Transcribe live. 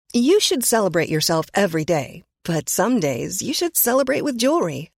You should celebrate yourself every day, but some days you should celebrate with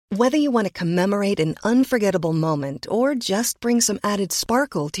jewelry. Whether you want to commemorate an unforgettable moment or just bring some added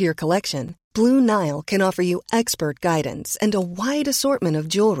sparkle to your collection, Blue Nile can offer you expert guidance and a wide assortment of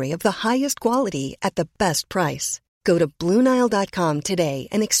jewelry of the highest quality at the best price. Go to BlueNile.com today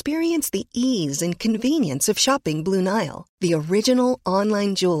and experience the ease and convenience of shopping Blue Nile, the original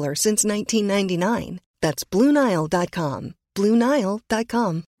online jeweler since 1999. That's BlueNile.com.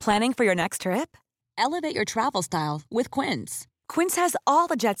 BlueNile.com. Planning for your next trip? Elevate your travel style with Quince. Quince has all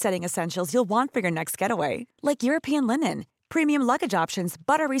the jet-setting essentials you'll want for your next getaway, like European linen, premium luggage options,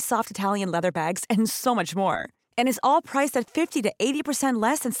 buttery soft Italian leather bags, and so much more. And is all priced at 50 to 80%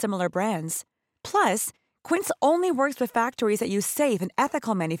 less than similar brands. Plus, Quince only works with factories that use safe and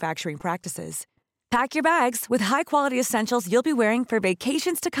ethical manufacturing practices. Pack your bags with high-quality essentials you'll be wearing for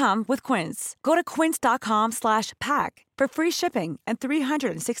vacations to come with Quince. Go to quince.com/pack for free shipping and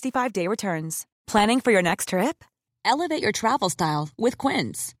 365-day returns. Planning for your next trip? Elevate your travel style with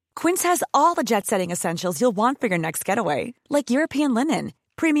Quince. Quince has all the jet-setting essentials you'll want for your next getaway, like European linen,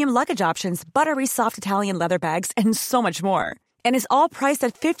 premium luggage options, buttery soft Italian leather bags, and so much more. And is all priced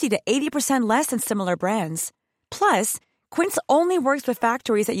at 50 to 80% less than similar brands. Plus, Quince only works with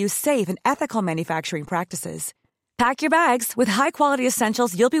factories that use safe and ethical manufacturing practices. Pack your bags with high-quality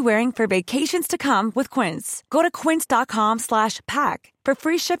essentials you'll be wearing for vacations to come with Quince. Go to quince.com/pack for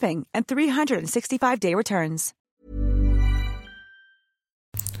free shipping and 365-day returns.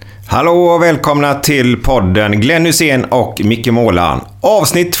 Hallå och välkomna till podden Glenn Hysén och Micke Målan.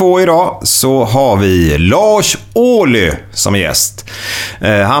 Avsnitt 2 idag så har vi Lars Ohly som gäst.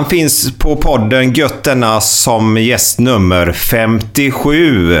 Han finns på podden Götterna som gäst nummer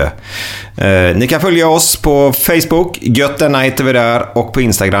 57. Ni kan följa oss på Facebook, Götterna heter vi där, och på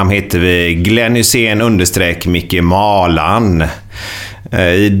Instagram heter vi Glenn Hysén _ Micke Målan.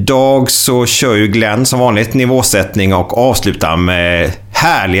 Idag så kör ju Glenn som vanligt nivåsättning och avslutar med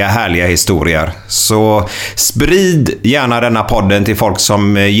härliga historier. Så sprid gärna denna podden till folk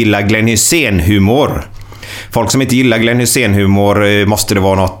som gillar Glenn Hysén-humor. Folk som inte gillar Glenn Hysén-humor måste det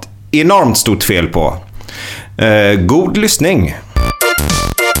vara något enormt stort fel på. God lyssning!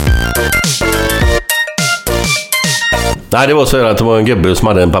 Nej, det var så att det var en gubbe som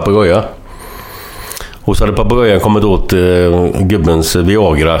hade en papegoja. Och så hade papegojan kommit åt gubbens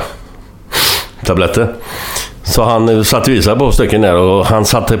Viagra-tabletter. Så han satte visa på stycken där och han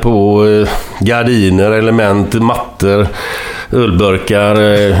satte på gardiner, element, mattor, ölburkar,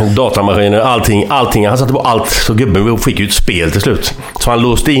 datamaskiner, allting. Han satte på allt så gubben fick ju ett spel till slut. Så han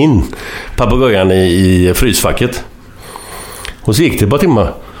låste in papegojan i frysfacket. Och så gick det ett par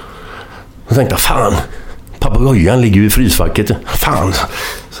timmar. Och tänkte fan, papegojan ligger ju i frysfacket. Fan.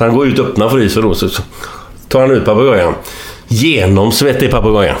 Så han går ut och öppnar frysen då, så tar han ut papegojan. Genomsvettig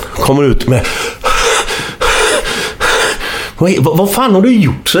papegojan. Kommer ut med... Vad fan har du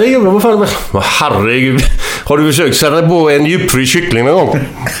gjort, säger jag? Vad fan? Herregud. Har du försökt sätta på en djupfri kyckling någon gång?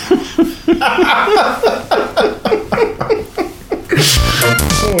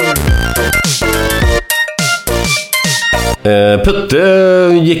 Putte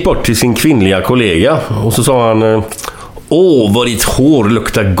gick bort till sin kvinnliga kollega och så sa han: åh, vad ditt hår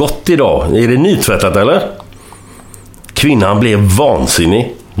luktar gott idag. Är det nytvättat eller? Kvinnan blev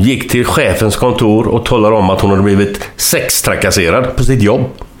vansinnig. Gick till chefens kontor och talade om att hon hade blivit sextrakasserad på sitt jobb.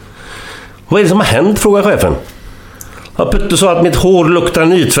 Vad är det som har hänt, frågar chefen. Ja, Putte sa att mitt hår luktar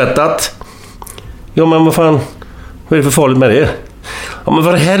nytvättat. Ja, men vad fan, vad är det för farligt med det? Ja, men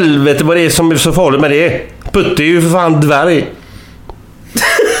för helvete, vad är det som är så farligt med det? Putte är ju för fan dvärg.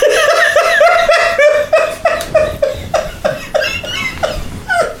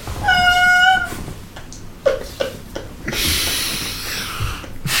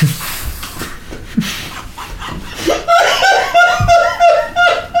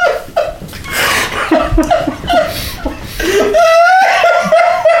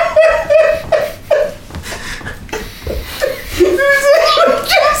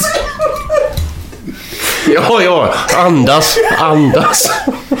 Ja, andas.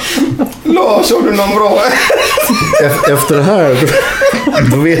 Lars, har du någon bra? Efter det här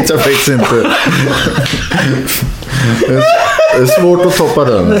då vet jag faktiskt inte. Det är svårt att toppa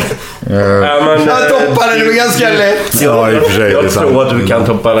den. Jag toppar den ju ganska lätt. Ja, i och för sig. Jag tror att du kan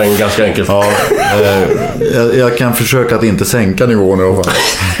toppa den ganska enkelt. Ja, jag kan försöka att inte sänka nivån i alla fall.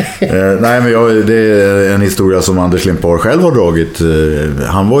 Nej, men det är en historia som Anders Limpar själv har dragit.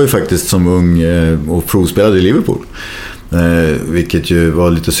 Han var ju faktiskt som ung och provspelade i Liverpool. Vilket ju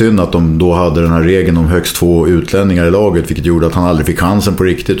var lite synd att de då hade den här regeln om högst 2 utlänningar i laget, vilket gjorde att han aldrig fick chansen på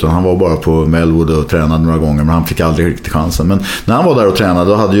riktigt. Utan han var bara på Melwood och tränade några gånger, men han fick aldrig riktigt chansen. Men när han var där och tränade,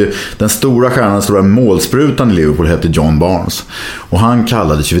 då hade ju den stora stjärnan, den stora målsprutan i Liverpool, hette John Barnes. Och han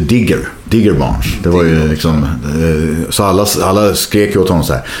kallades ju för Digger Barnes. Det var ju liksom, så alla skrek åt honom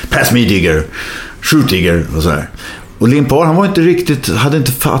så här: pass me Digger, shoot Digger och så här. Och Limpar, han var inte riktigt, hade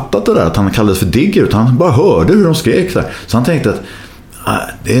inte fattat det där att han kallades för Digger, utan han bara hörde hur de skrek så här. Så han tänkte att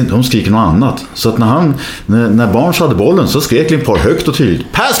de skriker något annat. Så att när Barnes hade bollen så skrek Limpar högt och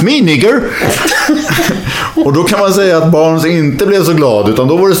tydligt: pass me nigger! Och då kan man säga att Barnes inte blev så glad, utan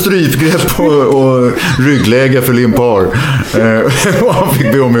då var det strypgrepp och ryggläge för Limpar. Och han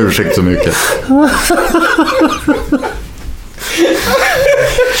fick be om ursäkt så mycket.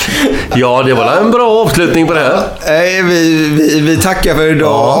 Ja, det var en bra avslutning på det här. Vi tackar för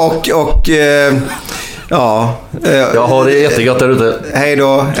idag. Ja. Och jag har det jättegott där ute. Hej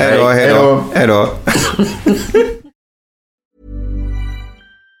då.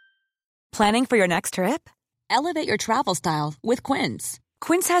 Planning for your next trip? Elevate your travel style with Quince.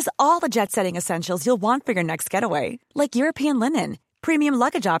 Quince has all the jet-setting essentials you'll want for your next getaway, like European linen, premium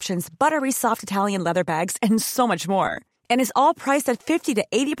luggage options, buttery soft Italian leather bags, and so much more. And is all priced at 50 to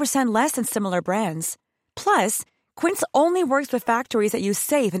 80% less than similar brands. Plus, Quince only works with factories that use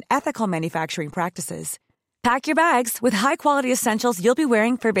safe and ethical manufacturing practices. Pack your bags with high-quality essentials you'll be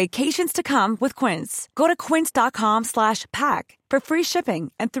wearing for vacations to come with Quince. Go to quince.com/pack for free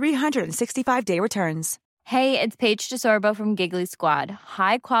shipping and 365-day returns. Hey, it's Paige DeSorbo from Giggly Squad.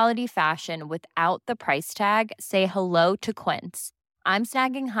 High quality fashion without the price tag. Say hello to Quince. I'm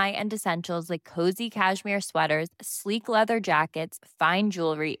snagging high-end essentials like cozy cashmere sweaters, sleek leather jackets, fine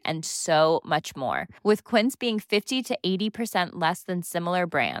jewelry, and so much more. With Quince being 50 to 80% less than similar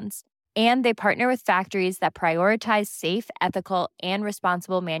brands. And they partner with factories that prioritize safe, ethical, and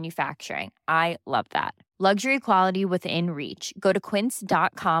responsible manufacturing. I love that. Luxury quality within reach. Go to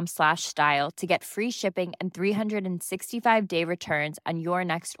quince.com/style to get free shipping and 365-day returns on your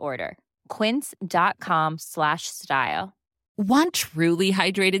next order. Quince.com/style. Want truly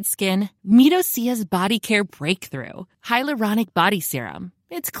hydrated skin? Meet Osea's Body Care Breakthrough Hyaluronic Body Serum.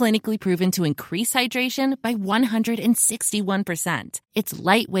 It's clinically proven to increase hydration by 161%. It's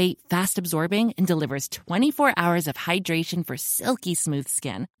lightweight, fast-absorbing, and delivers 24 hours of hydration for silky smooth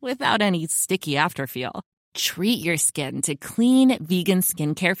skin without any sticky afterfeel. Treat your skin to clean, vegan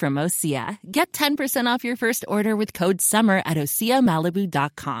skincare from Osea. Get 10% off your first order with code SUMMER at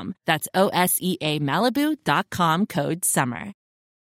OseaMalibu.com. That's OSEA Malibu.com, code SUMMER.